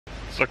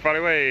Suck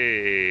Valley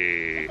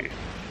Way!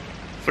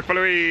 Suck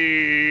Valley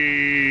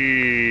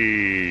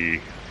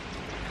Way!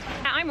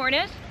 I'm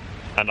Ornat.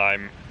 And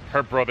I'm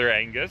her brother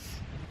Angus.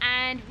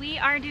 And we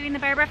are doing the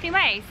Beara-Breifne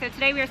way. So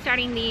today we are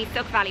starting the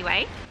Suck Valley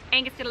way.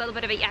 Angus did a little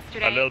bit of it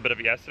yesterday. A little bit of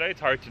it yesterday. It's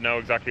hard to know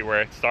exactly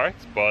where it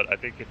starts, but I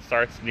think it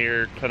starts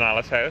near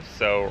Cloondacarra's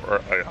house,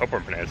 or I hope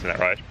I'm pronouncing that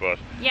right, but...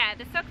 Yeah,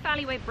 the Suck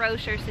Valley way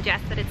brochure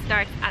suggests that it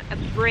starts at a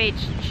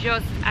bridge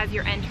just as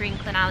you're entering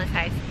Cloondacarra's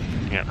house.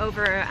 Yeah.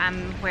 Over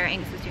where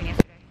Angus was doing yesterday.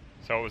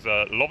 So it was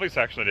a lovely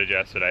section I did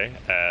yesterday,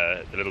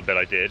 the little bit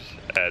I did,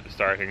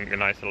 starting a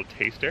nice little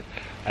taster.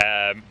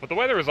 But the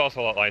weather was also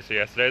a lot nicer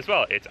yesterday as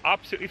well. It's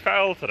absolutely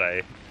foul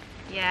today.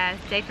 Yeah,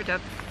 day for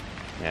ducks.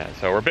 Yeah,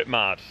 so we're a bit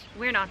mad.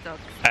 We're not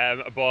ducks.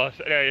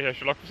 But anyway, I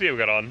should look to see how we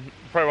get on.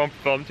 Probably won't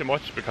film too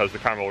much because the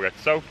camera will get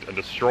soaked and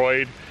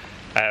destroyed.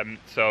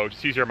 So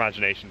just use your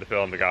imagination to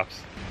fill in the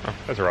gaps. Oh,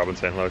 there's a robin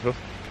saying hello to us.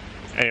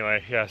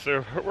 Anyway, yeah,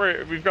 so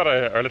we've got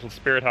our little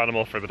spirit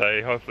animal for the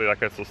day. Hopefully that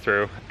gets us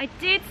through. I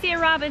did see a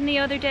robin the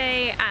other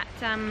day at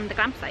the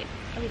campsite.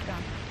 Oh, he's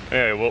gone.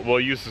 Anyway, we'll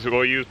use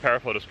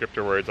powerful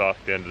descriptor words off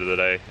at the end of the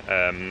day,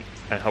 and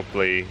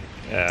hopefully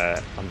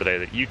on the day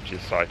that you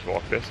decide to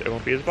walk this, it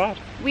won't be as bad.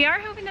 We are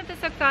hoping that the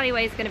Suck Valley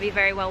way is going to be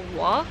very well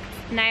walked.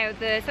 Now,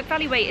 the Suck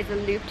Valley way is a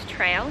looped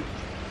trail,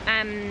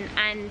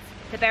 and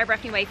the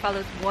Beara-Breifne way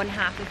follows one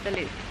half of the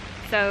loop.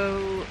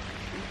 So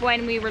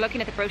when we were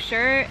looking at the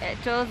brochure, it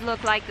does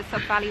look like the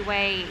Suck Valley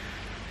way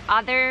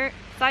other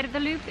side of the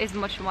loop is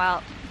much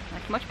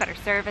better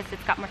service.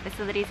 It's got more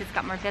facilities, it's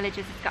got more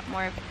villages, it's got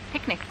more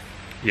picnics.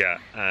 Yeah,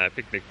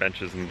 picnic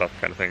benches and that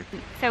kind of thing.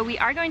 So we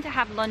are going to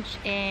have lunch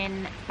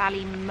in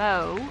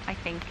Ballymoe, I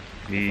think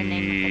is the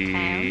name of the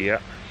town.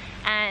 Yeah.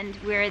 And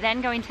we're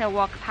then going to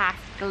walk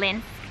past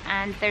Glinsk,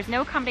 and there's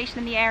no accommodation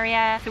in the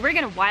area, so we're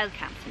going to wild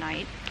camp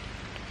tonight.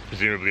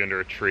 Presumably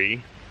under a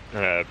tree,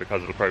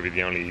 because it'll probably be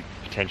the only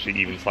potentially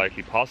even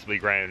slightly possibly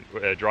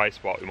dry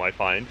spot we might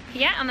find.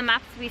 Yeah, on the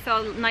maps we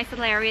saw a nice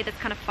little area that's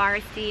kind of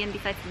foresty and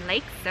beside some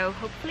lakes, so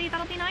hopefully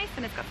that'll be nice,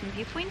 and it's got some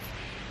viewpoints.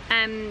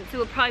 So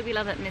we'll probably be a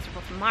little bit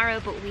miserable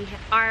tomorrow, but we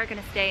are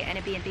going to stay in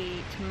a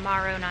B&B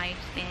tomorrow night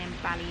in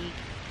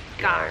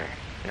Ballygar,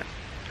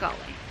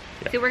 Galway.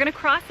 Yeah. So we're going to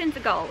cross into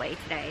Galway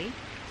today.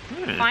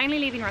 Finally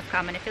leaving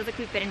Roscommon. It feels like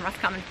we've been in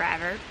Roscommon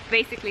forever,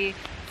 basically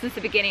since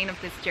the beginning of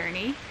this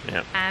journey.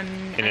 Yeah.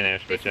 In and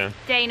out of it, yeah.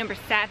 Day number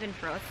 7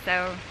 for us,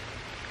 so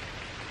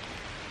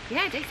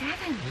yeah, day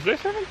 7. Is it day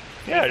 7?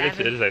 Yeah, it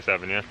is day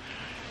 7, yeah.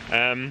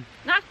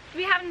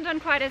 We haven't done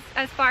quite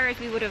as far as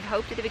we would have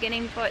hoped at the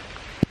beginning, but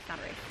it's not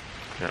a race.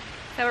 Yeah.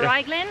 So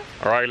Aghrane?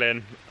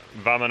 Aghrane,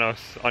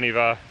 Vamonos,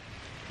 Oniva,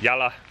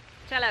 Yalla.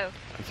 Cello.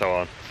 And so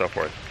on, so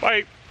forth.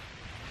 Bye!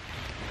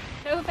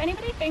 So if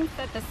anybody thinks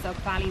that the Suck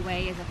Valley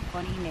Way is a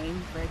funny name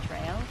for a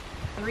trail,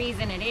 the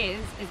reason it is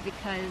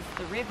because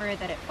the river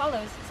that it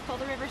follows is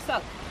called the River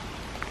Suck.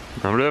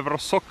 The River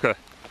Suck.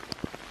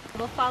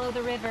 We'll follow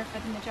the river for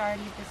the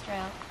majority of this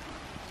trail.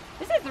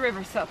 This is the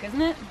River Suck,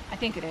 isn't it? I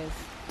think it is.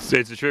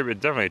 It's a tribute,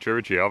 definitely a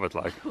tributary of it,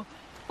 like.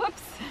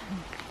 Whoops.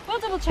 We'll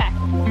double check.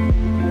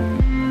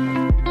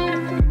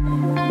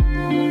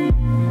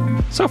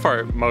 So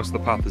far, most of the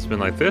path has been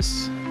like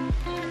this.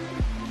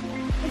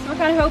 We're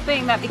kind of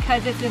hoping that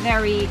because it's a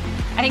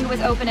I think it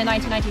was opened in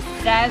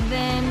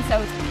 1997,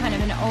 so it's kind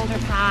of an older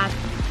path,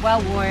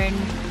 well worn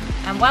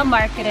and well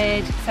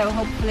marketed, so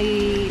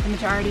hopefully the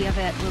majority of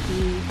it will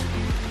be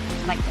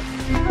like this.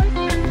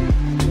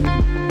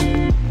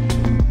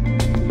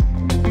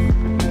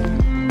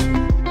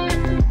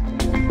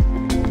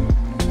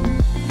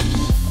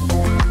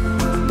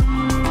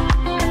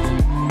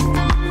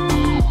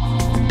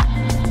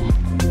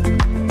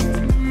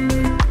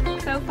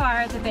 So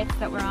far the bits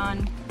that we're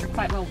on are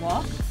quite well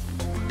walked.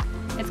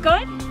 It's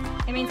good.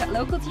 It means that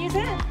locals use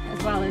it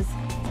as well as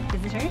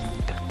visitors.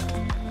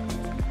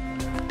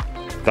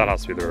 That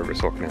has to be the River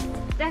Suck now.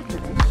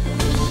 Definitely.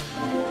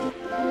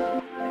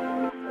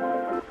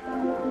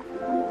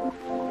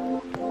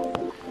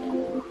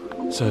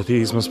 So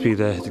these must be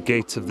the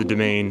gates of the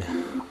domain.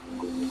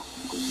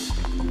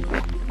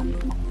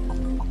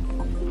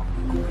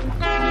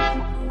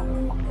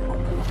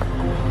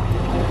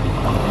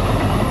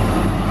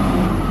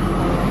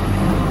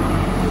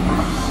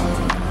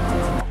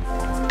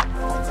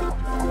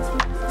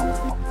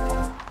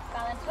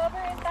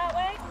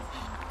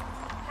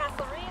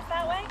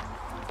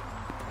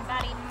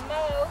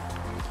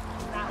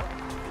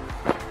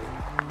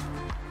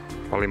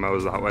 Ballymoe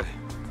is that way.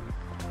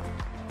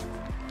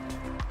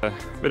 A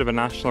bit of a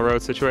national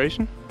road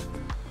situation.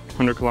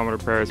 100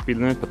 km/h speed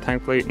limit, but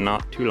thankfully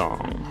not too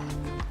long.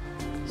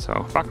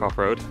 So back off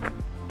road,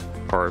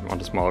 or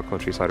onto small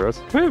countryside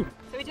roads. Woo!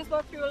 So we just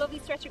walked through a lovely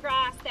stretch of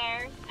grass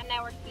there, and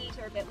now our feet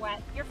are a bit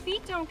wet. Your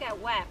feet don't get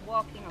wet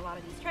walking a lot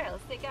of these trails,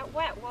 they get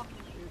wet walking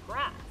through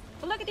grass.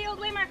 But look at the old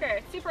waymarker,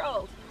 it's super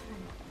old.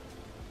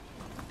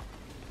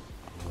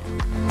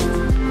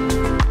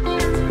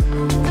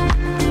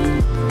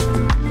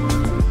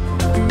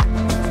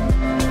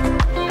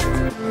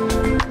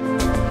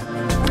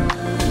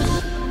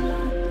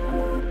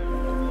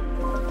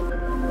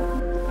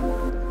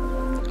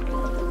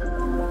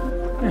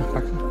 Yeah,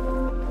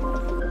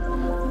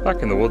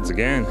 back in the woods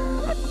again.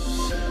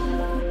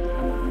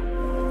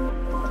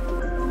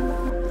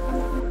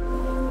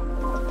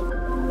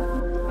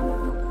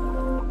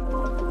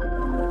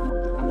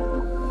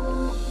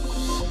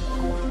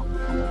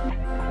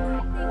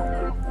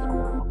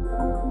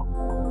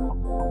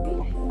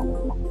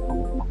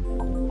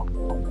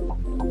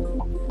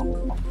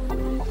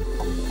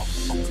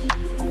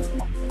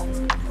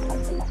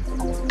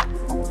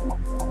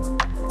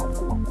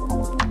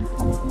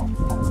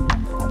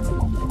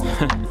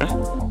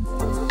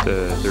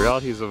 The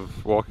realities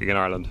of walking in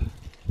Ireland.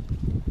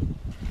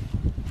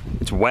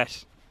 It's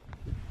wet.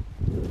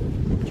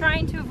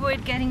 Trying to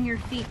avoid getting your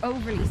feet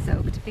overly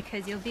soaked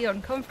because you'll be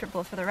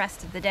uncomfortable for the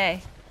rest of the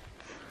day.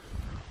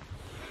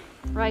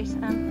 Right,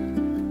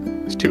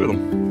 There's two of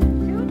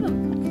them. two of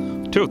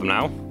them. Two of them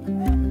now.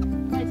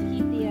 Try to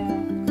keep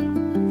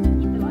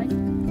the light.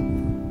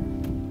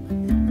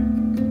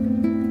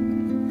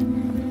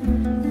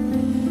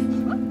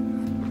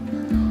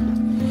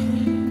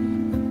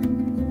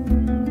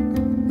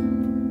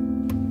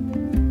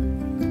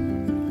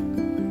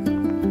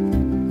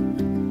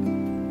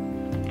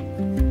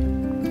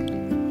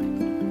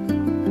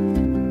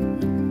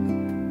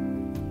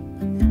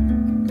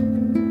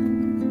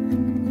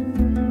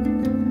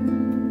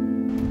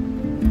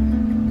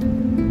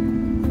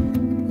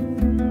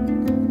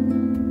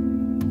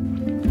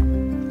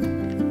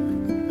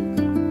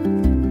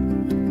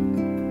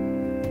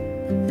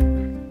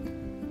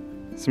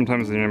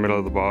 Sometimes when you're in the middle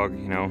of the bog,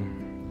 you're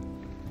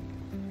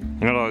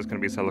not always going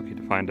to be so lucky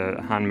to find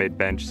a handmade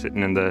bench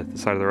sitting in the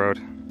side of the road.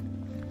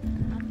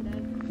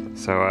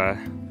 So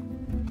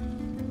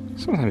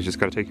sometimes you just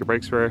got to take your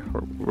breaks where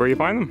you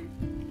find them.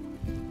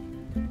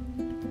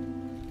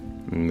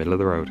 In the middle of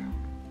the road.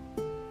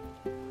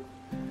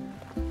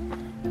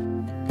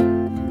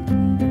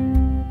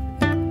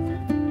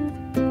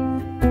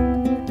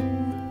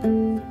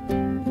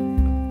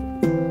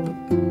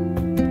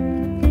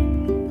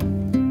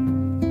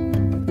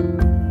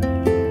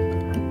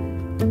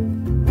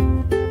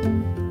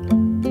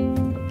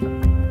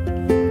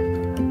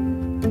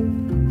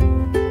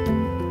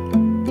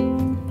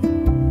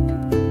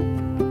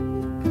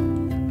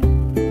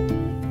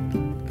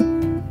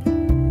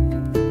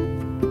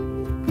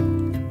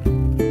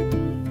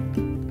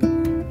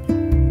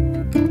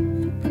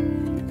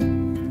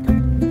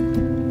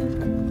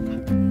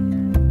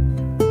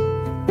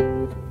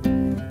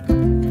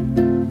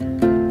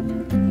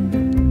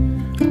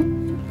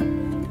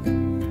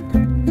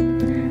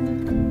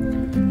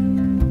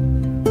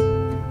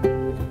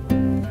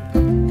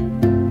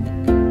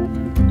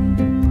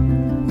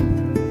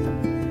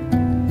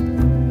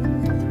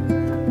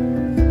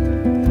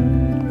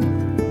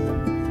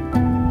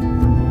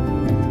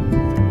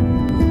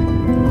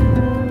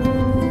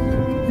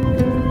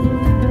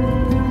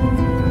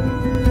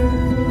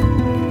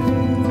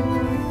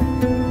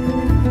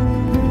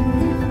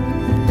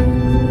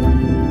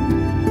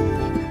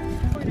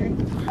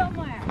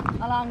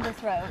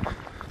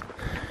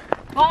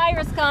 Bye,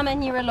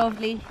 Roscommon, you were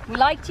lovely. We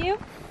liked you.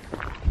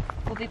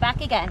 We'll be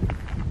back again.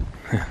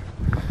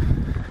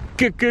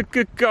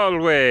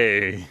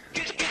 Galway!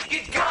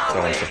 So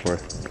on and so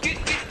forth.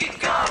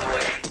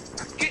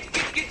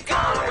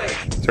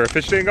 Is there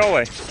officially in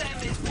Galway?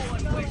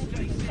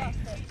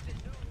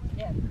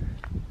 Yeah,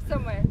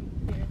 somewhere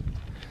here.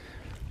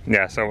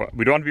 Yeah, so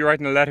we'd want to be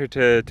writing a letter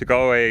to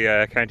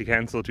Galway County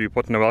Council to be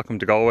putting a welcome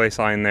to Galway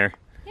sign there.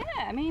 Yeah,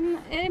 I mean,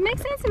 it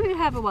makes sense that we would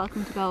have a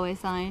welcome to Galway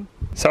sign.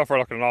 So far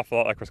looking an awful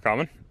lot like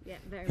Roscommon. Yeah,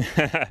 very much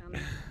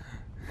Roscommon.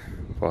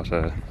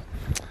 But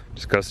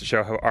just goes to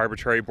show how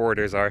arbitrary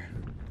borders are.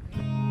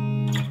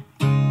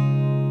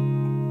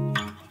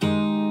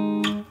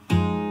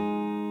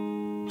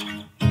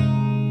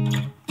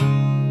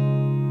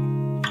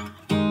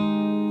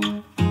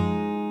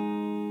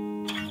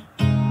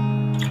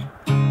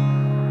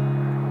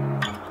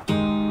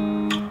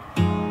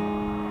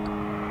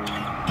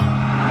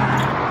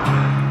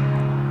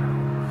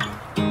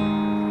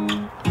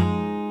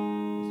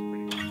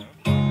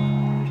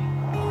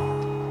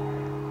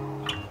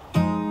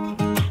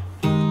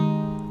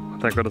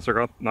 Thank goodness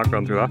we're not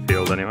going through that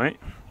field anyway.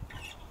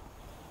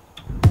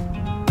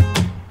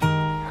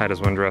 How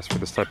does one dress for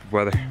this type of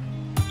weather?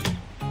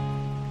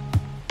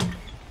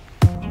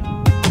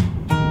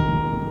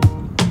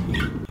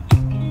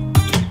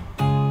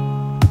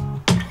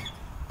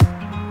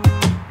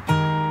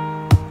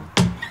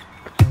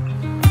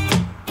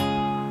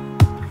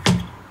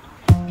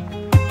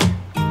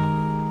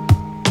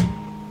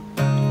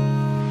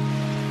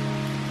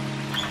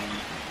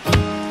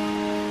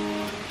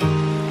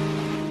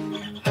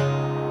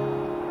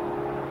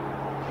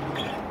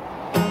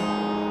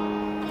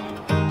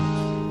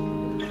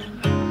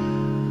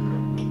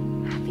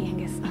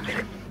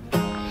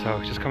 So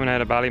just coming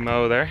out of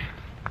Ballymoe there.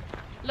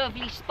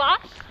 Lovely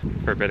spot.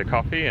 For a bit of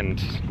coffee and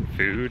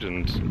food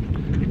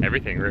and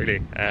everything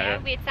really.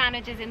 Yeah, we had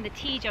sandwiches in the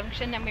T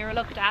junction and we were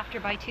looked after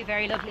by two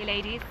very lovely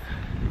ladies.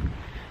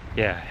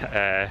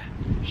 Yeah,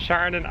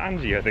 Sharon and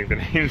Angie, I think the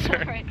names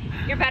are. Right.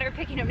 You're better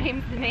picking up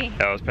names than me.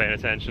 I was paying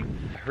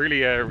attention.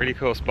 Really, really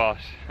cool spot.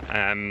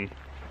 And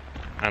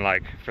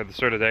like for the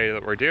sort of day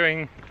that we're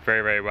doing,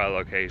 very, very well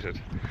located.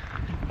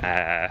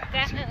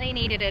 Definitely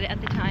needed it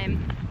at the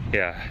time.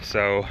 Yeah,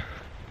 so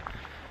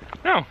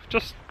no,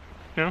 just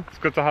it's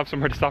good to have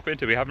somewhere to stop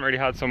into. We haven't really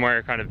had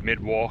somewhere kind of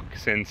mid-walk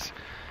since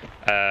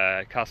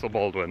Castle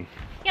Baldwin.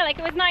 Yeah, like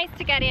it was nice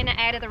to get in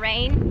out of the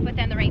rain, but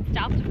then the rain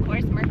stopped, of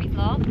course, Murphy's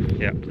Law.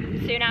 Yeah.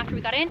 Soon after we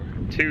got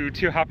in.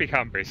 Two happy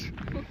campers.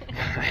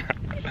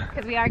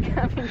 Because we are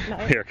camping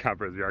tonight. We are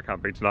campers, we are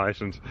camping tonight,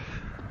 and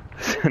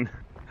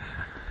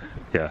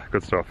yeah,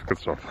 good stuff, good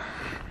stuff.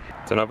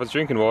 Don't know if it's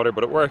drinking water,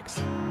 but it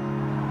works.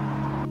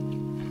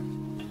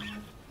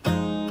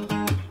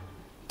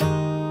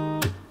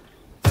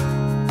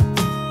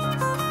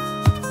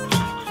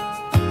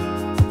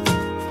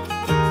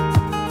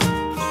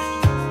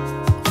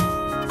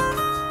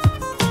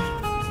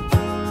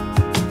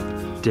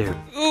 Dude.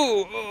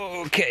 Ooh,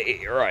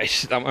 okay,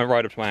 right. That went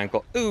right up to my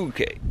ankle.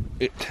 Okay.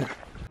 Woo!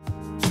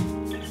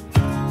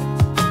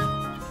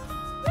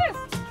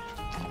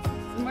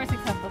 More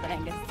successful than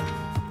Angus.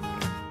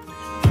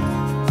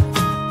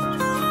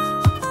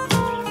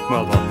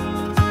 Well done.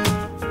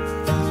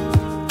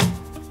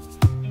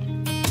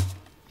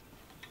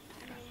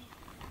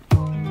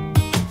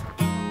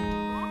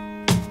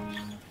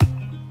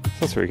 So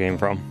that's where we came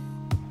from.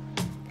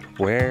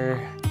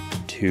 Where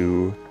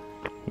to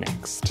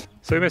next?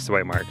 So we missed the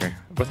way marker,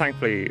 but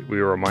thankfully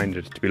we were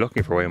reminded to be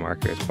looking for way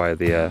markers by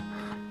the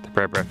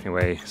Beara-Breifne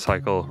way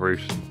cycle route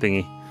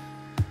thingy.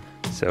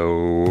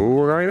 So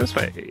we're going this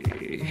way.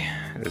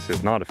 This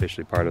is not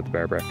officially part of the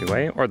Beara-Breifne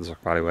way or the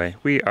Suck Valley way.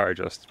 We are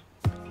just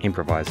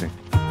improvising.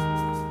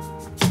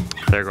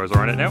 There goes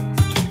Ornat now.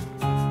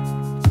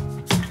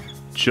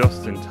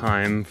 Just in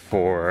time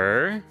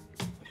for...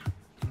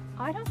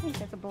 I don't think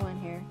there's a bull in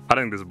here. I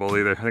don't think there's a bull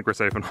either. I think we're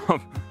safe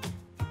enough.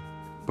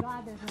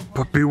 God, there's no bull.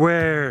 But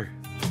beware!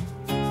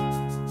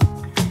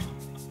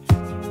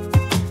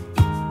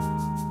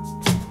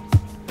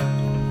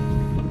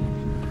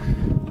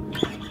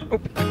 Oh.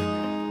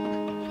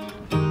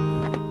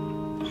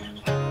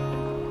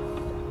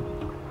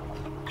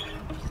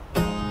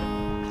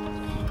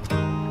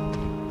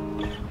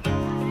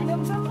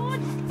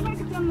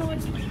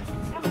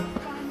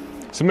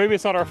 So maybe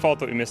it's not our fault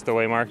that we missed the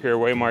way marker.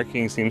 Way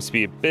marking seems to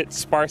be a bit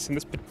sparse in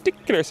this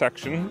particular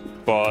section,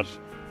 but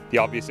the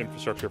obvious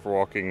infrastructure for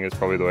walking is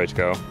probably the way to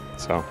go.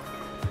 So.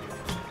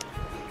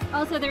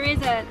 Also, there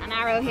is an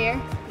arrow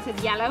here. It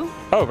says yellow.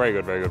 Oh, very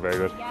good, very good, very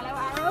good. Yellow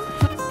arrow.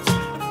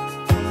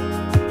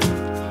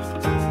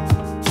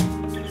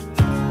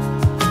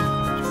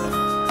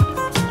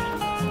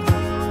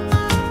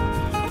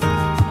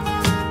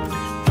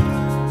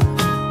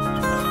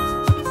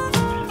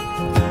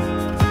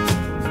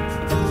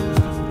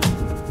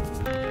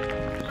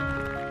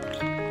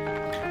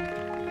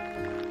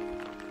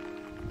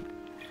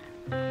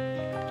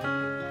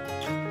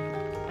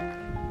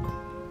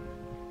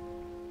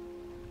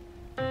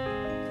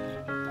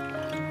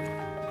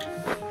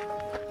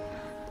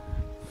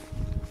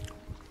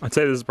 I'd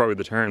say this is probably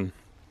the turn.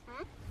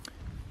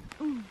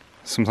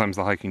 Sometimes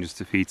the hiking just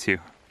defeats you.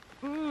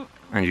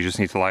 And you just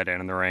need to lie down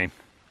in the rain.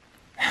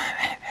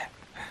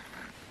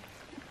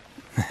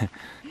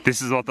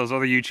 This is what those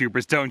other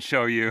YouTubers don't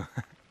show you.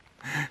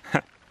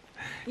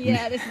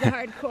 Yeah, this is a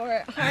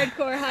hardcore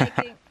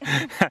hiking.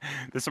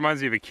 This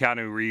reminds me of a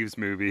Keanu Reeves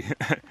movie.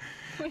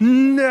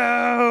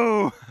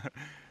 No!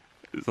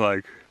 It's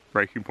like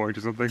Breaking Point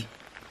or something.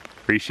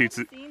 Where he shoots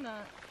it. Seen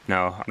that.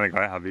 No, I don't think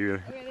I have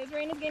either. Okay, this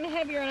rain is getting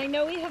heavier, and I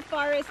know we have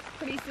forest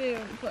pretty soon,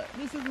 but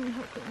this isn't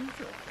helping.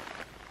 So.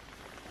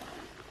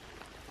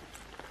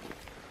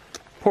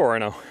 Poor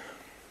Arno.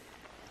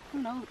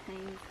 No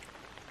things.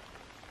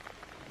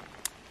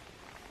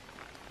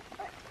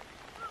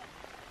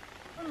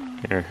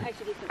 Here.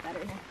 Actually, you feel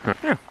better now.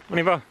 Yeah, on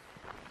y va.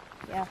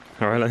 Yeah.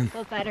 Alright then.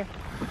 Feels better.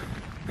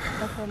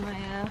 That's why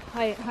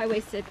my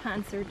high-waisted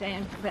pants are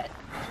down a bit.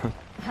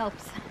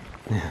 Helps.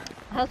 Yeah.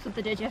 Helps with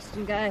the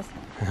digestion, guys.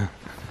 Yeah.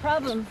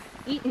 Problem,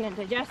 eating and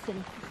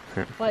digesting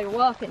while you're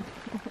walking.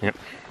 Yep.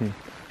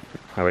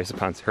 High-waisted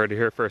pants. Heard it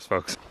here first,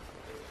 folks.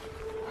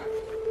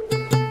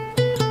 This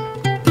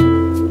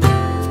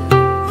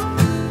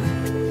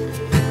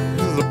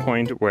is the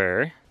point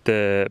where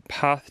the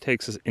path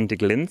takes us into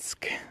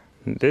Glinsk.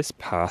 This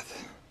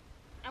path...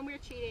 And we're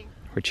cheating.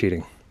 We're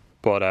cheating.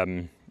 But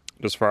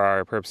just for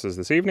our purposes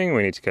this evening,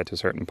 we need to get to a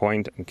certain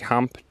point and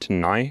camp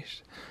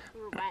tonight.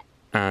 We're wet.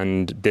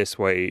 And this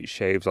way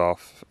shaves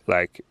off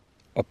like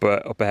up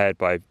ahead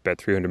by about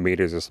 300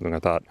 meters or something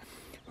like that.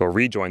 We'll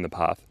rejoin the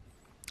path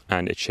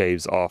and it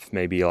shaves off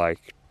maybe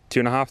like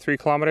 2.5-3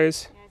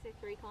 kilometers. Yeah, I say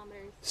 3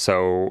 kilometers.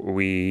 So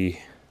we're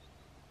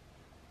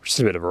just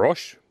a bit of a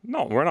rush.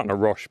 No, we're not in a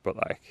rush, but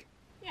like...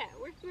 Yeah,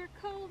 we're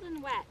cold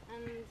and wet,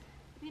 and it'd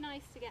be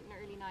nice to get an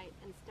early night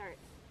and start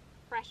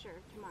fresher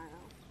tomorrow.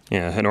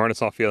 Yeah, and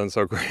Ornat's not feeling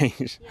so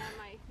great. Yeah,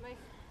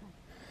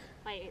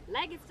 my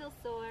leg is still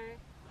sore.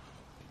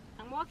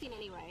 I'm walking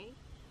anyway.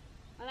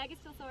 My leg is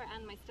still sore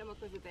and my stomach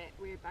was a bit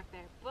weird back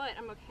there, but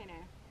I'm okay now.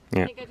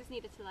 Yeah. I think I just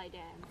needed to lie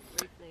down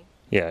briefly.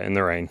 Yeah, in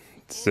the rain.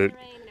 In the rain,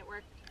 and it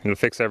worked. It'll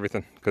fix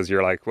everything, because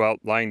you're like, well,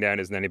 lying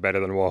down isn't any better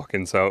than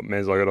walking, so may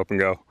as well get up and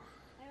go.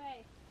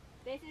 Anyway,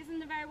 this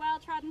isn't a very well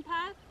trodden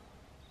path.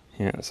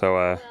 Yeah, so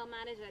We'll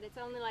manage it. It's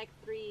only like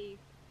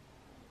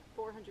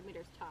 400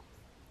 meters tops.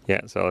 yeah,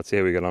 so let's see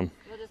how we get on.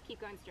 We'll just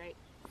keep going straight.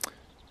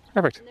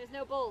 Perfect. And there's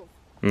no bulls.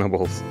 No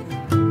bulls.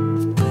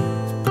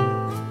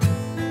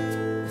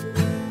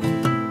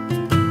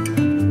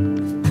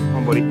 Come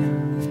on, buddy.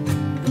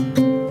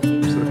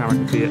 So the camera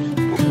can see it.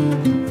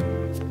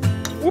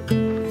 Whoop.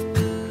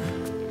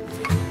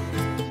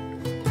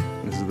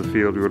 This is the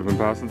field we would have been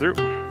passing through.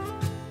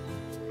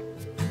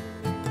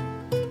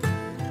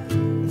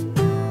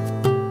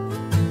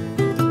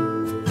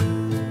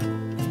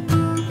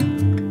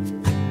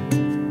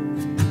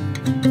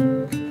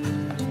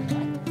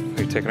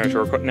 We've taken our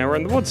shortcut, now we're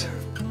in the woods.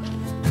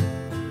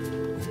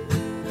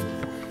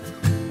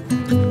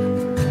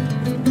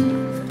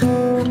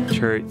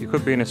 Sure, you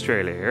could be in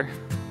Australia here.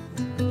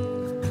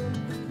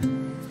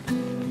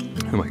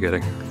 Who am I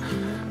kidding?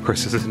 Of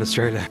course this is in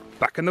Australia.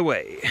 Back in the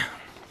way.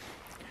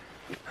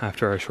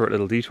 After our short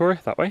little detour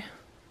that way.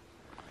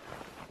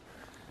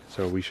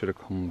 So we should have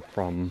come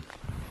from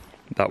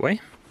that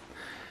way.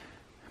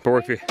 But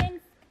if you... Glinsk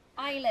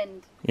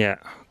Island. Yeah,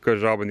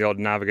 good job on the old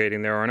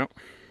navigating there, Ornat.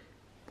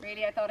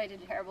 Really, I thought I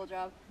did a terrible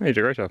job. You did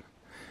a great job.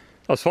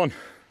 That was fun.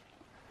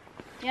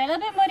 Yeah, a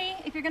little bit muddy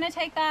if you're going to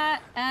take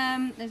that.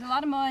 There's a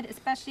lot of mud,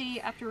 especially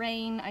after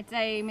rain. I'd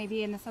say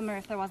maybe in the summer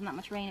if there wasn't that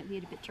much rain it'd be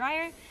a bit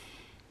drier.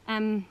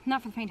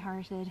 Not for the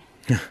faint-hearted.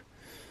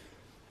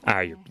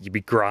 You'd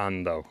be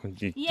grand though.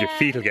 Your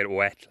feet will get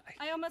wet.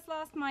 I almost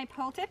lost my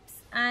pole tips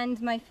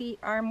and my feet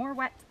are more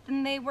wet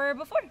than they were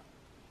before.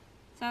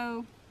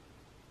 So,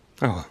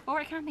 Oh, but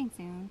we're camping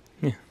soon.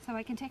 Yeah. So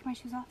I can take my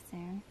shoes off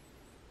soon.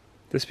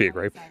 this would be a I'm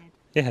great... excited.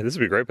 Yeah, this would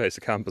be a great place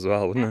to camp as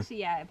well, wouldn't it?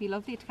 Actually, yeah, it'd be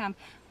lovely to camp.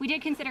 We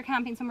did consider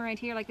camping somewhere around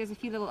here. Like there's a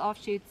few little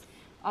offshoots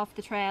off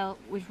the trail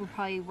which would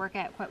probably work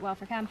out quite well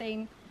for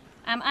camping.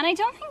 And I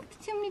don't think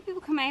too many people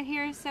come out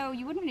here, so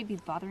you wouldn't really be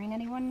bothering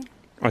anyone.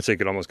 I'd say you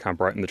could almost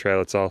camp right in the trail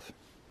itself.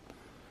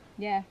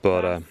 Yeah,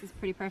 But, this is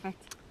pretty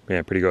perfect.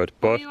 Yeah, pretty good.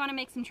 But But we want to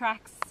make some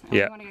tracks and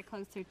Yeah. we want to get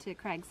closer to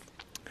Creggs.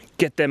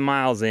 get them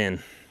miles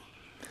in.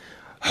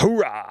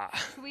 Hoorah!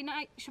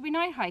 Should we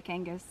night hike,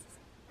 Angus?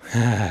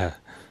 I think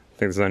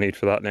there's no need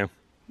for that now.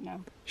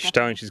 No.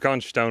 Stone, she's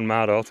gone stone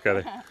mad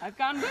altogether. I've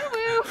gone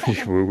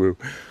woo-woo! Woo woo.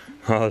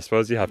 Oh, I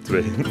suppose you have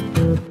to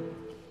be.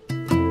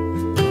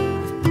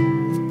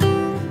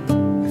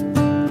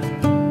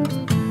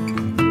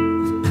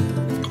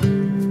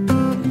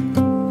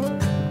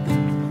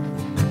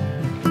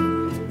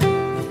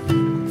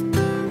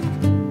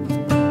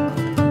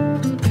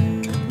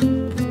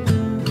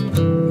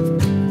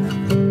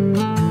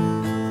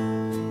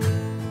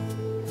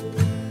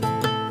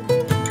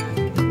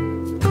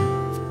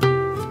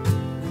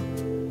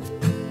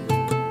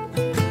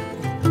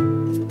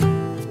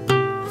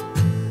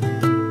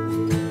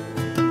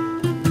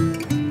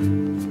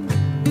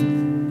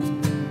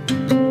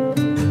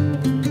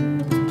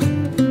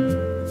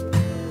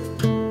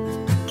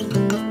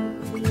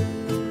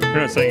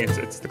 I'm not saying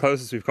it's the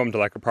closest we've come to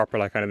like a proper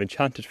like kind of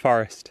enchanted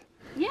forest.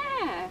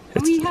 Yeah,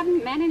 and we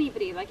haven't met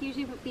anybody. Like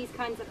usually with these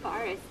kinds of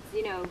forests,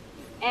 you know,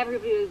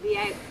 everybody will be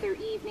out for their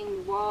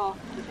evening walk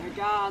with their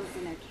dogs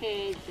and their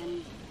kids,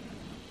 and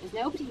there's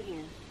nobody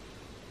here.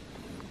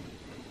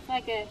 It's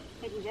like a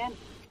hidden gem.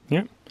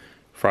 Yeah.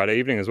 Friday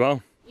evening as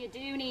well. You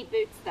do need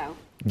boots though.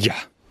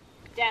 Yeah.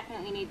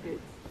 Definitely need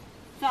boots.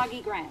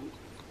 Soggy ground.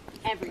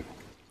 Everywhere.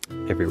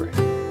 Everywhere.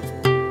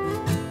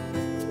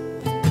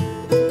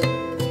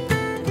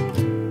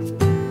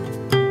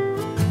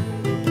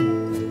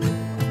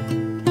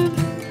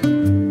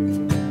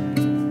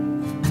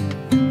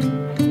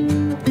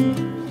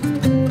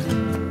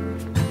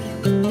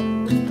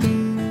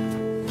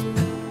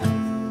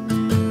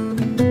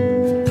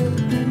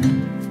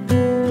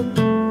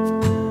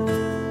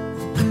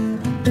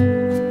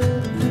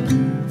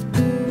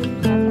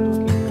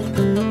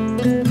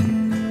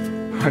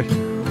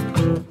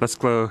 Let's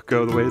go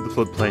the way to the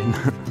floodplain.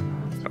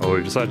 Oh,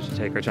 we've decided to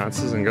take our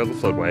chances and go the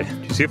floodway.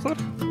 Do you see a flood?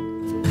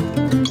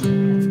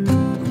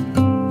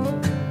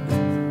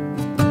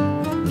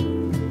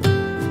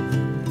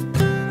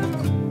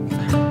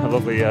 A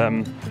lovely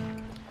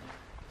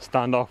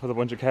standoff with a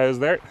bunch of cows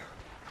there.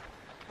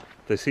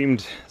 They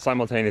seemed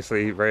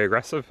simultaneously very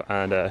aggressive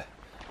and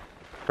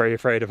very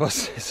afraid of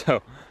us,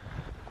 so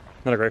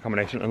not a great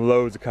combination, and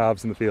loads of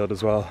calves in the field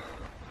as well.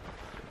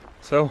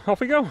 So off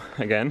we go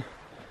again.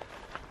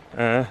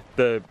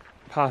 The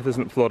path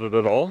isn't flooded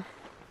at all.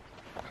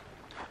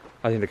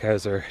 I think the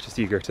cows are just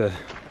eager to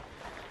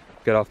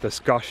get off this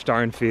gosh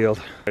darn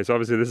field. Okay, so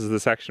obviously this is the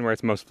section where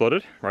it's most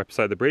flooded, right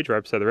beside the bridge,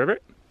 right beside the river.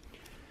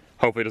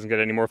 Hopefully it doesn't get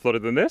any more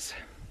flooded than this.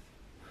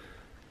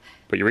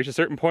 But you reach a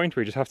certain point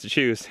where you just have to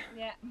choose.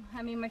 Yeah,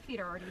 I mean my feet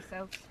are already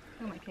soaked.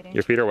 Who am I kidding?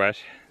 Your feet are wet.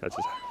 That's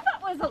just... Oh,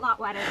 that was a lot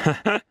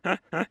wetter.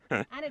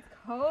 And it's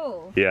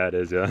cold. Yeah, it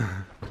is,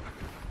 yeah.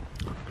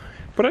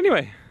 But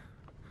anyway,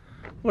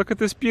 look at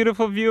this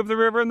beautiful view of the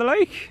river and the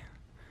lake.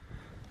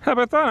 How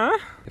about that,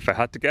 huh? If I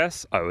had to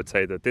guess, I would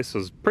say that this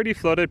was pretty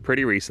flooded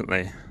pretty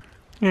recently.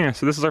 Yeah,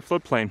 so this is our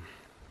floodplain.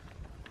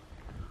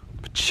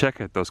 But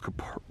check out those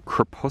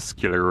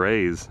crepuscular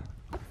rays.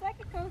 Looks like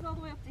it goes all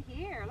the way up to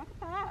here. Look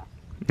at that.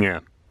 Yeah.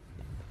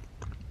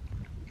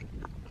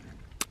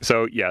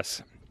 So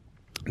yes,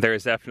 there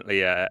is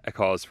definitely a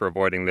cause for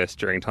avoiding this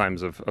during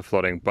times of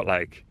flooding, but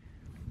like,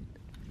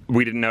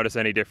 we didn't notice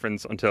any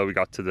difference until we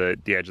got to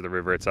the edge of the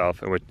river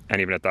itself,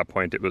 and even at that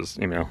point it was,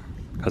 you know,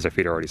 because our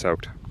feet are already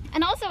soaked.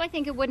 And also I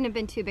think it wouldn't have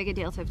been too big a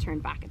deal to have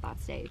turned back at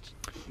that stage.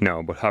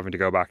 No, but having to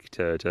go back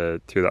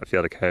to through that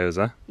field of cows,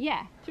 huh?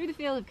 Yeah, through the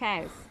field of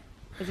cows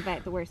is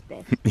about the worst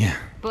bit. Yeah.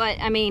 But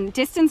I mean,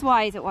 distance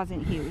wise it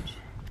wasn't huge.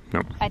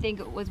 No. I think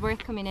it was worth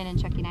coming in and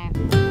checking out.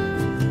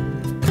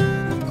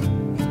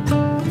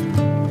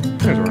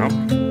 There's our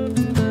home.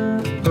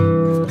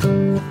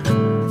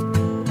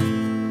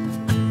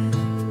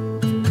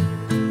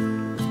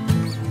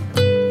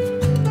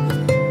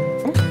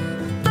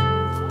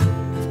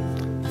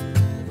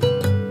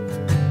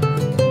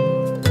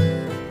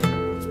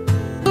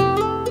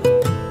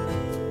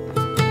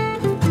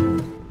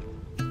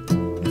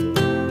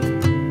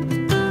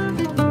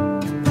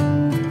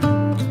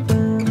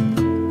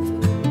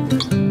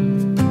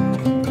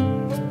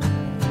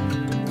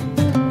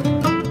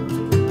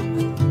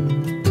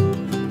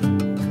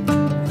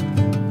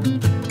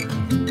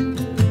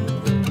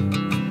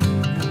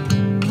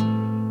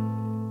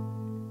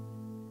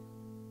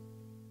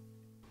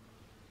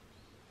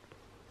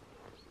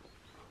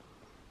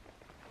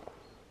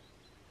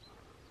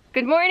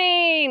 Good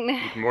morning!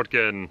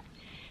 Mortgen.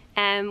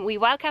 We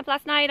wild camped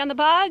last night on the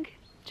bog,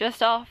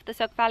 just off the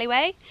Suck Valley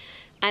Way,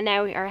 and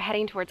now we are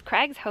heading towards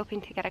Creggs, hoping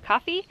to get a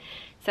coffee.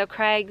 So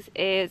Creggs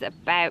is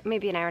about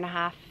maybe an hour and a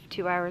half,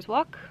 2 hours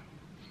walk,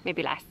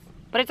 maybe less,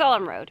 but it's all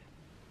on road.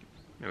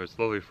 It was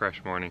a lovely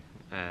fresh morning,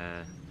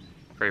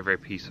 very, very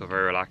peaceful,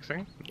 very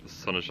relaxing. The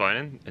sun is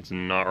shining, it's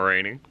not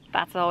raining.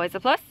 That's always a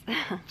plus.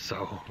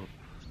 So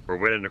we're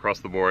winning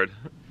across the board.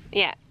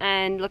 Yeah,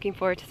 and looking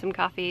forward to some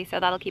coffee, so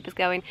that'll keep us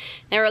going.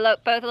 Now we're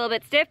both a little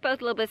bit stiff, both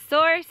a little bit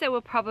sore, so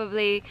we'll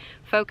probably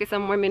focus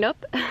on warming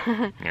up.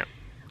 Yeah.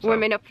 So,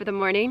 warming up for the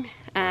morning.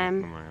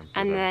 And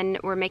then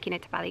we're making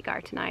it to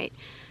Ballygar tonight,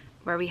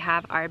 where we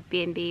have our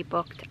B&B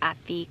booked at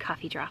the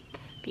Coffee Drop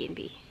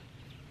B&B.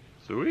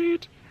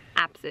 Sweet.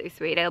 Absolutely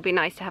sweet. It'll be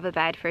nice to have a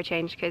bed for a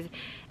change, because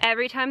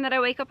every time that I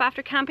wake up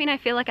after camping, I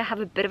feel like I have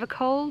a bit of a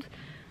cold,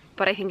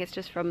 but I think it's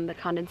just from the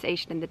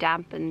condensation and the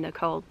damp and the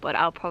cold, but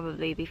I'll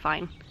probably be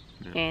fine.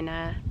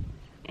 Yeah.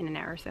 in an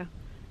hour or so.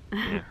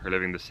 Yeah, we're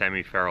living the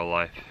semi-feral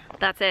life.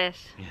 That's it.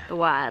 Yeah. The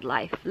wild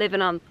life.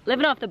 Living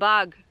off the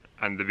bog.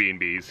 And the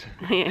B&Bs.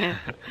 Yeah.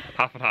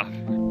 Half and half.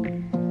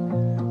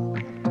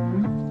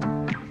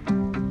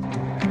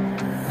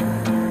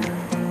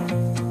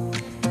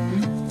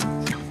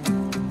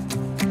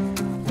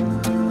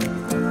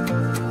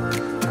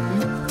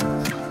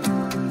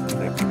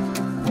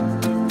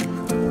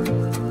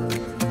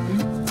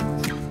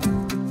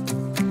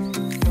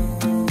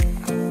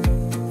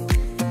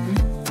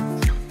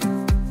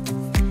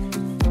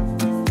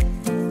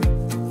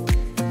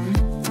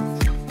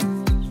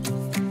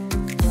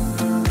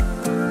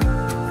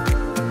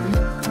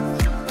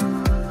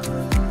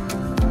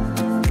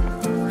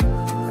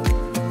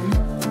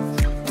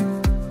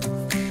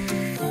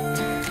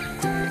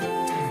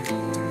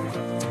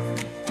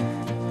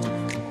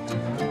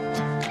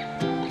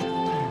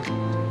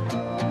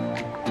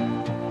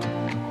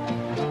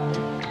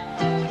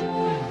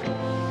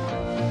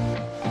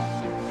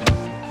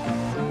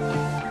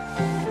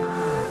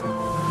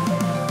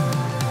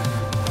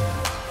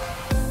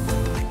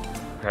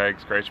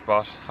 Creggs, great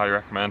spot, highly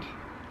recommend.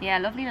 Yeah,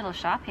 lovely little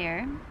shop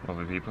here.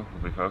 Lovely people,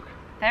 lovely folk.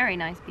 Very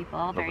nice people,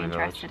 all Lovely very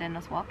interested in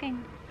us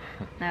walking.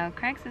 No,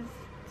 Creggs is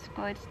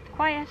good,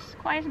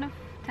 quiet enough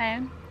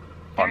town.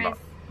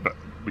 But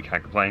we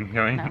can't complain,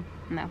 can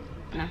we? No,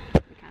 we can't.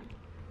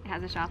 It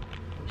has a shop,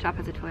 shop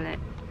has a toilet,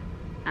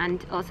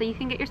 and also you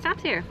can get your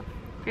stamps here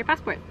for your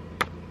passport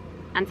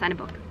and sign a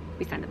book.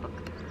 We signed the book.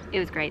 It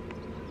was great.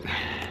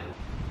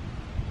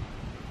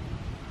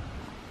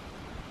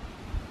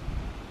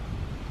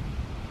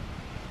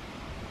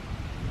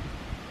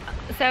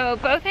 So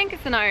both Aonghus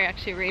and I are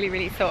actually really,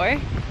 really sore.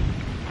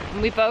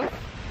 And we both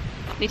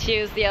need to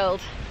use the old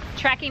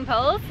trekking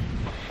poles,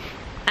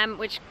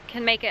 which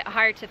can make it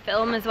hard to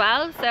film as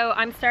well. So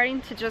I'm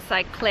starting to just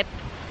like clip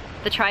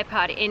the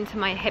tripod into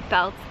my hip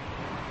belt.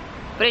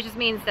 But it just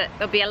means that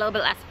there'll be a little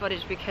bit less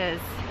footage because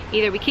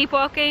either we keep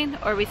walking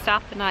or we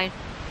stop and I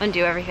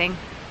undo everything.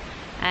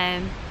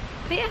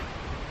 But yeah,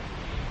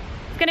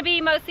 it's gonna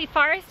be mostly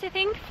forest, I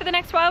think, for the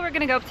next while. We're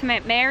gonna go up to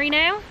Mount Mary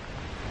now,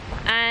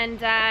 and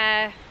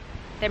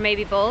there may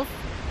be bulls.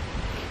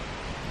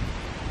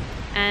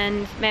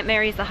 And Mount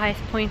Mary is the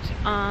highest point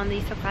on the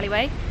Suck Valley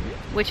Way,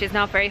 which is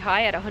not very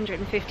high at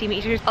 150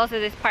 meters. Also,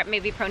 this part may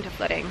be prone to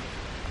flooding.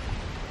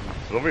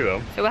 It's lovely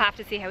though. So we'll have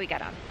to see how we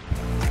get on.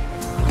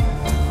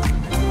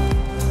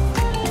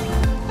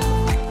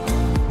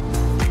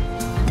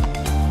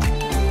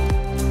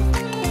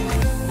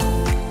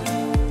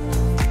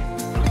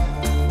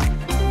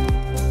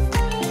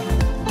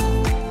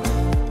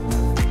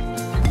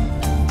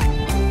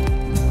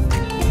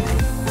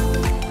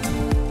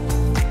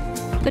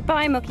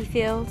 Goodbye, mucky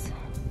fields.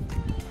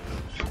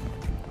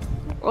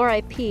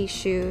 R.I.P.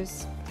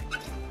 shoes.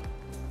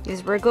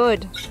 These were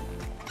good.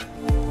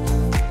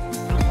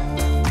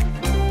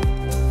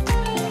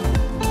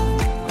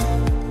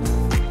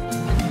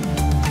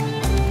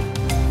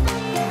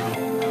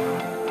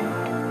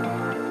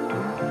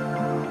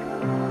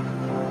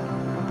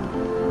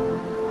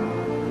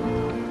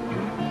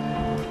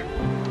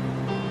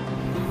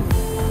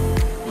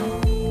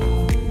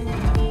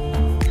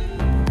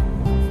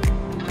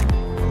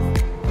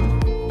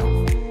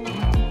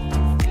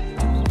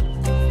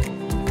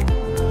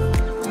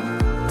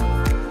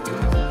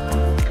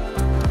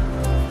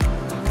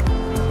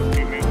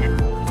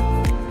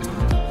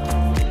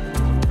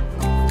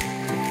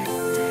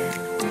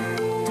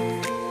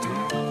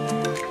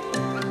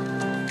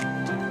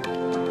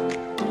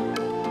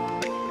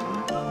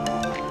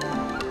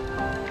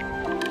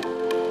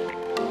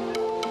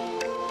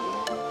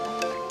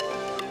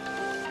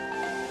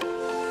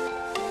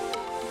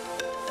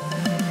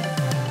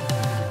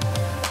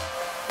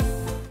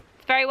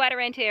 Very wet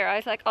around here. I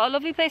was like, oh,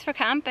 lovely place for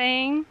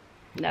camping.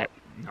 No.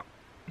 No,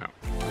 no.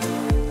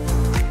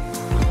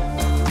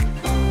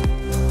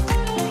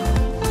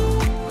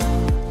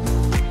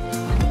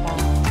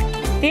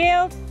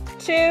 Field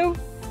 2,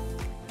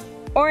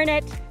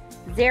 Ornat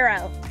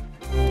 0.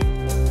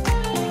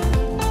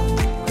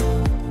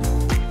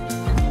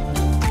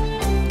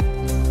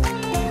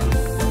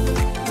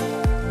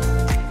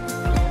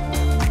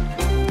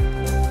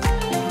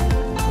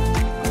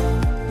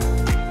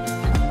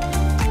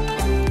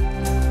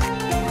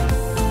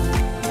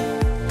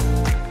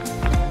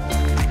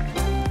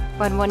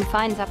 When one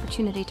finds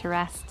opportunity to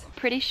rest.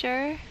 Pretty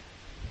sure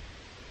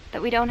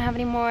that we don't have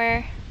any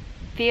more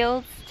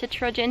fields to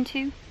trudge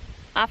into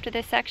after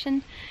this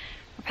section.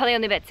 We're probably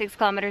only about 6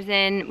 kilometers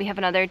in. We have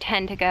another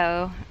 10 to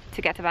go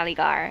to get to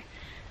Ballygar.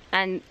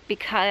 And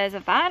because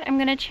of that, I'm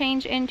gonna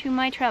change into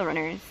my trail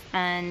runners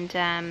and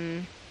I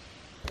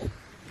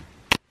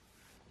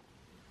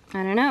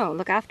don't know,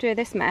 look after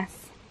this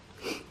mess.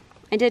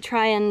 I did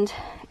try and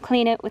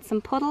clean it with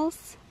some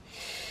puddles.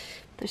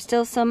 There's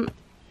still some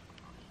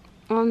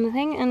on the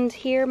thing, and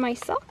here my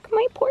sock,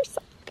 my poor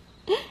sock,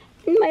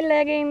 and my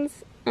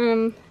leggings.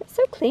 It's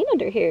so clean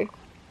under here.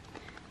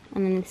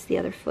 And then it's the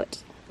other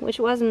foot, which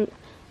wasn't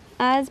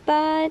as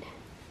bad.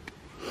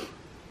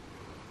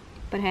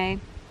 But hey,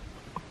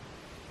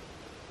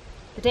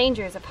 the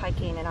dangers of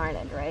hiking in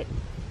Ireland, right?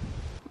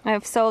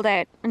 I've sold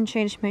out and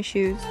changed my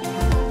shoes.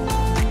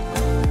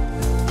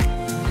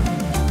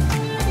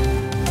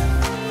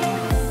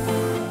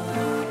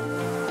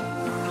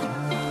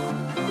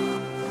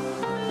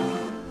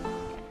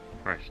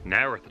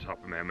 Now we're at the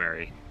top of Mount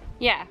Mary.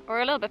 Yeah, or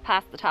a little bit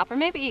past the top, or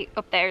maybe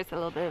up there is a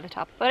little bit of the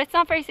top, but it's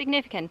not very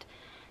significant.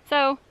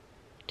 So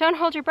don't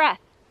hold your breath.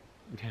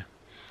 Yeah.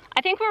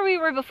 I think where we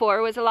were before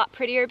was a lot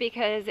prettier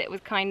because it was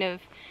kind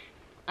of,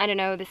 I don't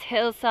know, this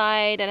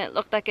hillside, and it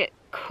looked like it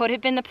could have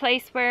been the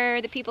place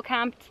where the people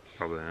camped.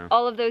 Probably, yeah.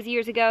 All of those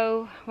years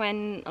ago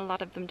when a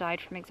lot of them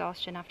died from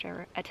exhaustion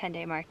after a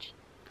 10-day march.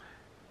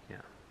 Yeah,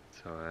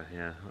 so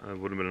yeah, it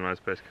would have been a nice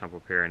place to camp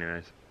up here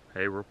anyways.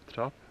 Hey, we're up at the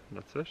top.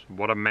 That's it.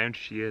 What a mount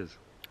she is.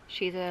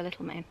 She's a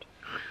little mount.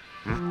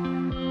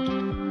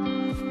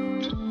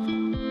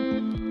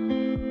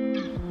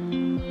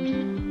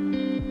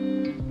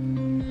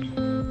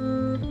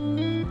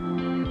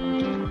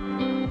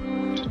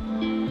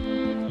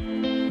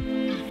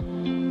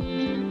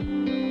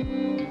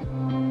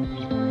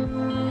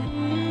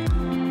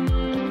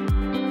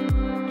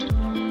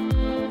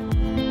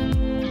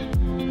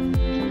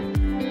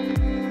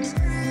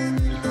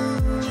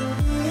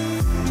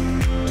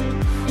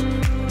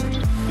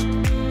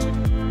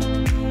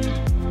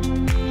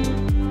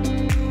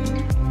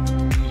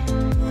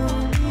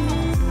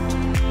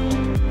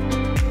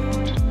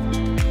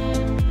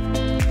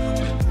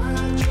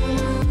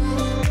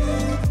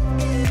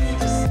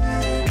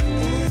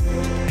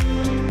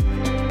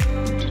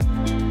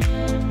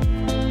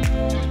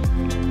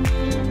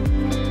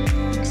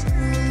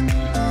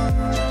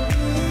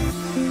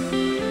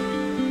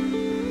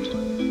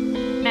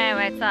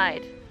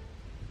 Outside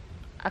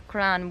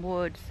Aghrane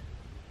Wood,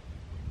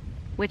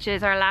 which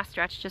is our last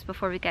stretch just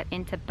before we get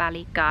into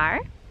Ballygar.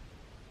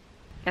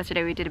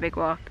 Yesterday we did a big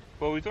walk.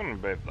 Well, we've done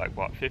about, like,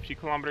 what, 50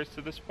 kilometers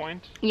to this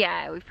point?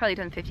 Yeah, we've probably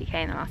done 50k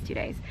in the last 2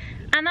 days.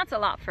 And that's a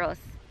lot for us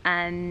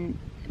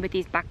with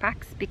these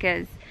backpacks,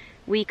 because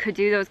we could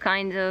do those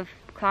kinds of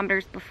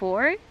kilometers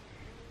before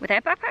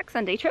without backpacks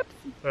on day trips.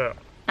 Yeah.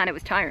 And it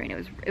was tiring,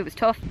 it was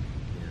tough.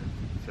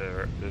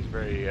 So there's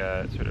very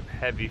sort of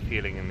heavy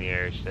feeling in the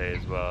air today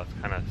as well. It's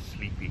kind of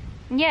sleepy.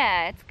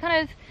 Yeah,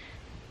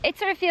 it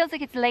sort of feels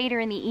like it's later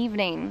in the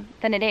evening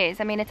than it is.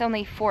 I mean, it's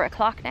only 4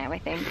 o'clock now, I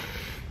think.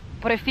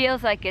 But it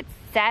feels like it's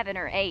 7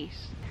 or 8.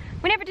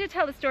 We never did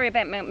tell the story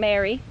about Mount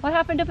Mary. What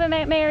happened up at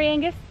Mount Mary,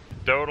 Angus?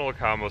 Donald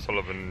Campbell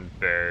Sullivan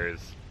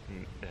Bears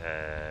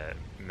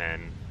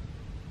men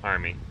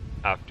army,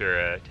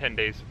 after 10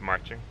 days of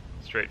marching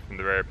straight from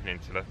the Beara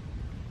Peninsula,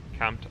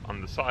 camped on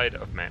the side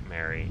of Mount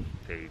Mary.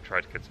 They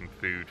tried to get some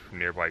food from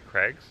nearby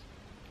Creggs,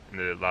 and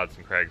the lads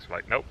in Creggs were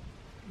like, nope,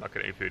 not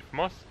getting any food from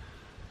us.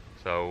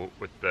 So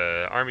with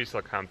the army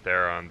still camped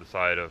there on the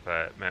side of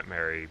Mount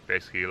Mary,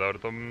 basically a load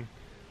of them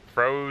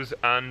froze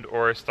and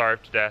or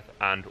starved to death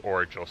and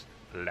or just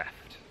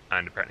left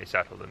and apparently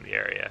settled in the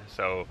area.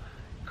 So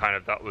kind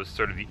of that was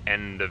sort of the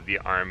end of the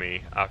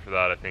army. After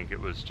that, I think it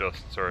was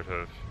just sort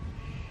of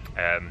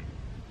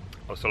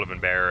O'Sullivan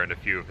Bear and a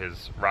few of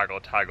his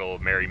raggle-taggle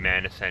merry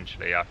men,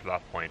 essentially. After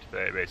that point,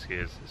 they basically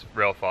his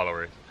real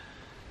followers.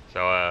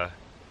 So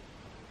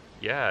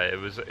yeah, it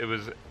was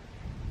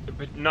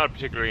not a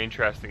particularly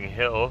interesting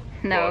hill.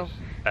 No,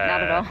 but,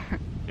 not at all.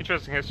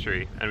 Interesting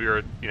history, and we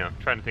were, you know,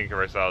 trying to think of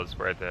ourselves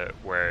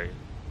where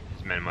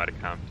his men might have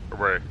camped, or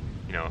where,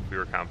 you know, if we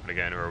were camping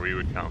again, or we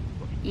would camp.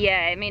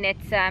 Yeah, I mean,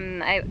 it's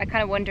I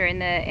kind of wonder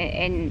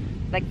in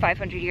like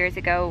 500 years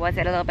ago, was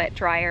it a little bit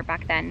drier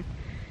back then?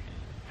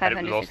 And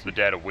it was also the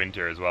dead of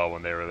winter as well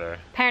when they were there.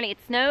 Apparently it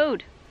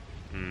snowed.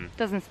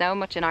 Doesn't snow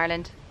much in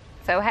Ireland,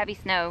 so heavy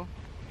snow.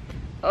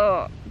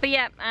 Oh, but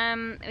yeah,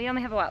 we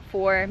only have about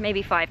 4,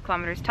 maybe 5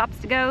 kilometers tops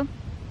to go.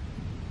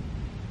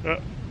 Yeah.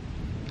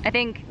 I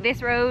think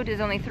this road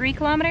is only 3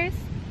 kilometers,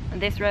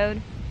 and this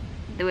road,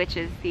 which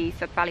is the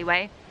Suck Valley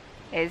Way,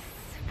 is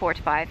 4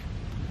 to 5.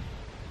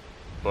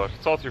 But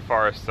it's all through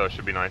forest, so it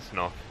should be nice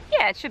enough.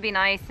 Yeah, it should be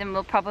nice, and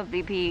we'll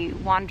probably be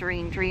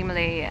wandering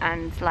dreamily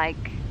and like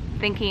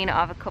thinking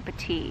of a cup of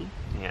tea.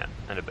 Yeah,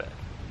 and a bed.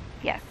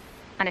 Yes,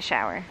 and a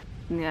shower.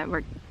 Yeah,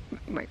 we're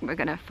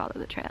gonna follow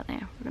the trail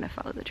now. We're gonna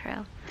follow the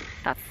trail.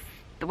 That's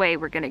the way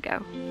we're gonna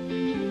go.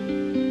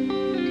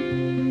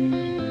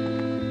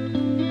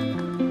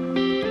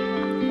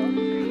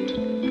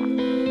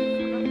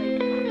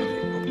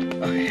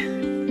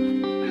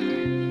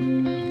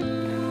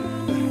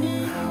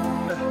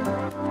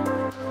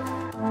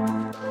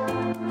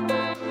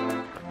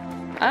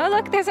 Oh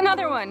look, there's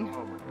another one.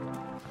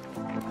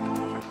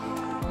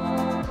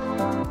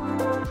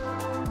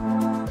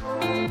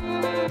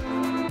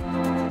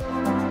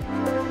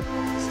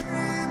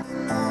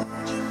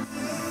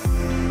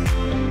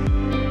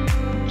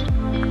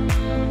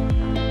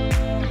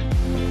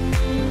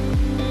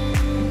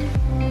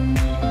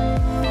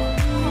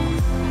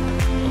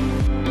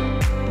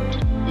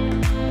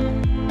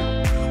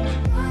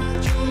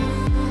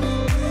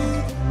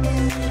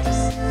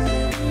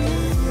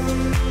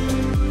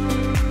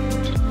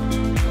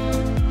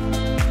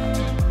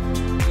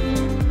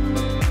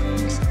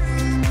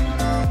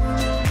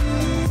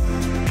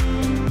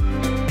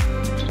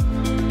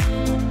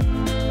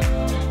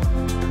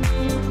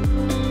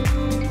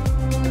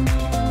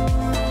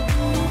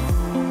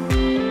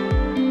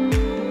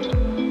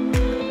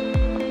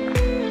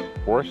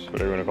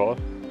 Whatever you want to call it.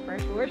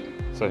 First word.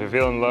 So if you're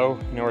feeling low,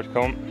 you know where to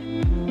come.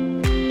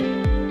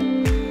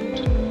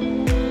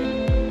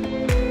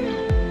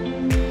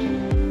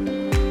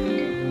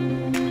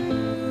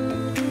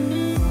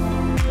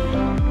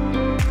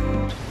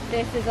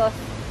 This is us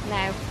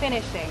now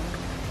finishing.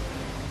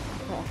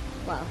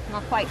 Well,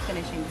 not quite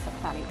finishing the Suck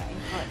Valley Way,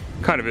 but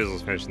Kind of is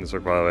us finishing the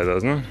Suck Valley Way though,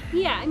 isn't it?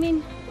 yeah, I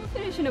mean, we'll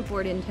finish in a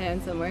board in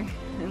town somewhere,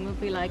 and we'll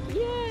be like,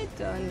 yeah,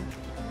 done.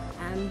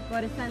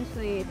 But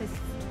essentially, this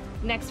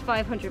next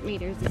 500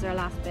 meters is our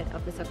last bit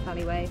of the Suck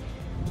Valley Way,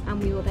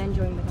 and we will then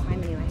join with the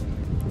Aghrane Way.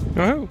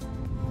 Oh.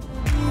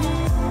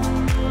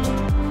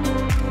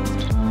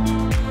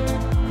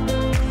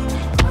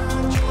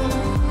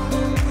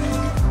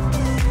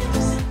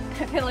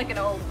 I feel like an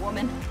old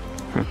woman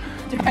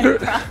driving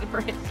across the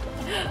bridge.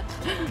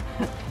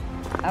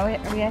 Oh,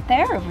 are we out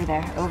there or over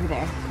there? Over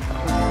there.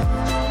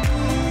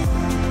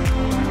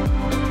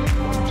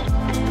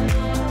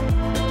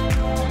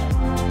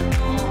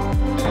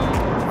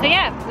 So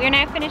yeah, we're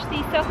now finished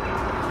the Suck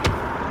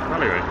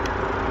Valley Way.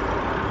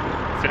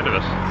 It's the end of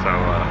it. So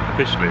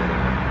officially,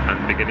 and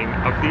beginning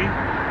of the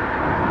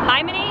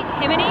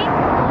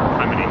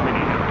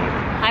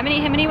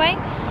Himini Way.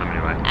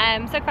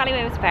 Suck Valley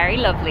Way was very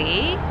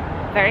lovely,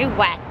 very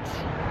wet.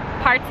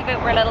 Parts of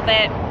it were a little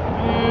bit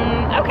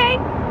okay.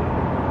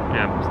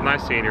 Yeah, it's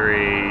nice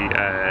scenery,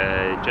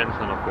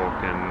 gentle enough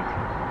walking,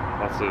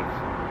 lots of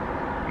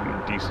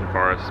decent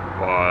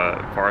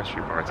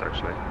forestry parts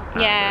actually.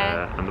 And,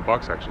 Yeah. And the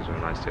box actually is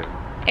really nice too.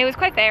 It was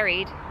quite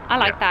varied. I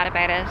like that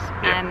about it.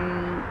 Yeah.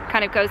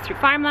 Kind of goes through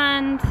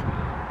farmland,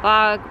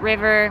 bog,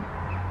 river,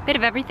 bit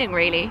of everything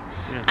really.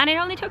 Yeah. And it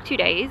only took 2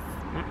 days,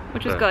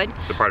 which was good.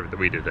 The part of it that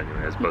we did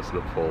anyway, as opposed to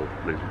the full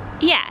loop.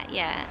 Yeah,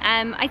 yeah.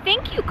 I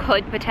think you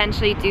could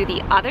potentially do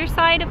the other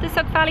side of the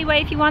Suck Valley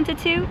Way if you wanted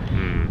to,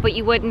 but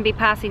you wouldn't be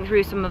passing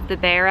through some of the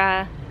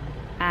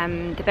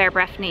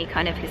Beara-Breifne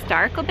kind of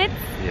historical bits.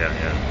 Yeah,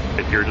 yeah.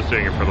 If you're just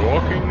doing it for the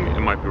walking,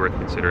 it might be worth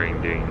considering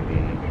doing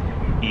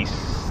the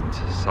east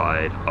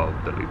side of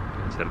the loop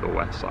instead of the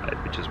west side,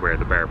 which is where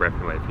the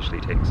Beara-Breifne Way officially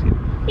takes you.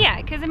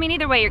 Yeah, because I mean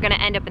either way you're going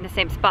to end up in the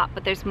same spot,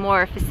 but there's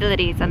more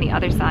facilities on the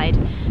other side.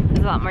 There's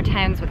a lot more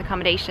towns with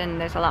accommodation,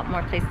 there's a lot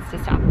more places to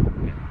stop.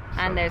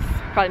 And there's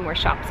probably more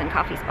shops and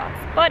coffee spots.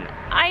 But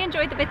I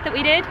enjoyed the bit that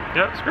we did.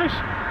 Yeah, it's great.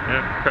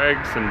 Yeah,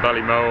 Creggs and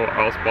Ballymoe,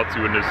 all spots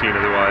you wouldn't have seen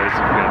otherwise if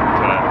we hadn't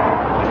gone that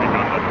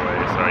way.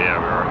 So yeah,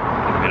 we were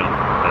looking off.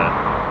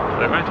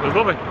 It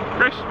was lovely.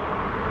 Great.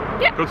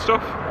 Yeah. Good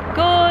stuff.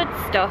 Good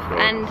stuff. Good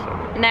And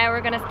stuff. now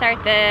we're going to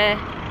start the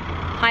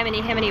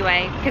Himony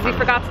way because we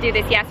forgot to do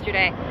this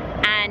yesterday.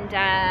 And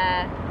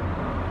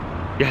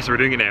Yes, we're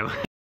doing it now.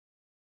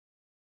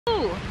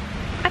 oh,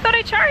 I thought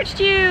I charged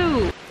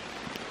you.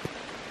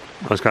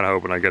 I was kind of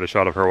hoping I'd get a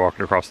shot of her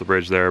walking across the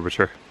bridge there, but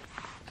sure.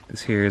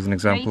 This here is an Yeah,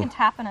 example. you can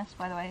tap on it,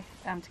 by the way,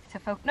 to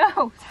focus.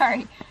 No,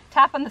 sorry.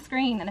 Tap on the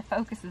screen and it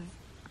focuses.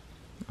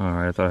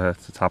 Alright, I thought I had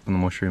to tap on the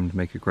mushroom to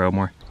make it grow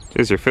more.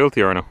 Jeez, you're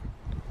filthy, Orno.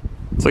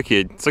 It's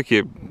like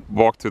you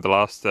walked through the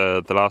last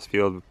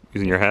field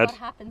using your head. What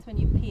happens when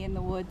you pee in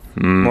the woods?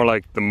 More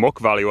like the Muck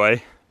Valley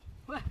way.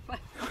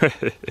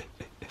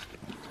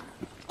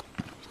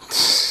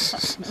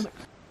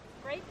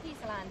 Great piece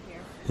of land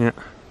here. Yeah.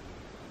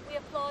 We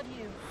applaud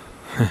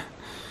you.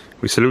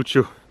 We salute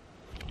you.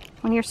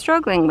 When you're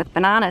struggling with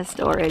banana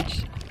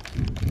storage.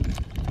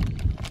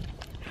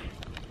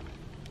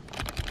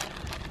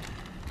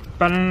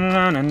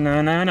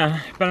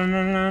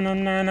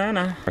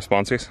 Our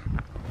sponsors.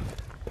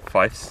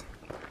 Fifes.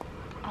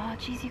 Oh,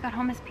 jeez, you got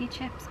hummus pea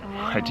chips. Oh.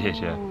 I did,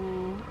 yeah.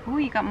 Oh,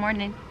 you got more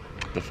than.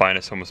 The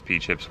finest hummus pea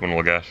chips one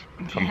will get.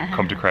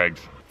 Come to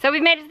Creggs. So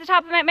we've made it to the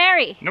top of Mount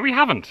Mary. No, we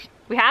haven't.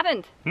 We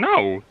haven't.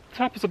 No, the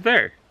top is up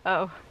there.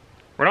 Oh.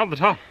 We're not at the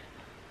top.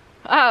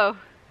 Oh.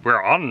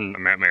 We're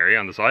on Mount Mary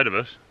on the side of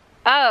it.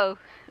 Oh.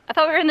 I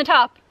thought we were in the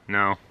top.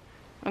 No.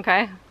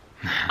 Okay.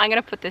 I'm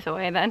gonna put this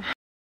away then.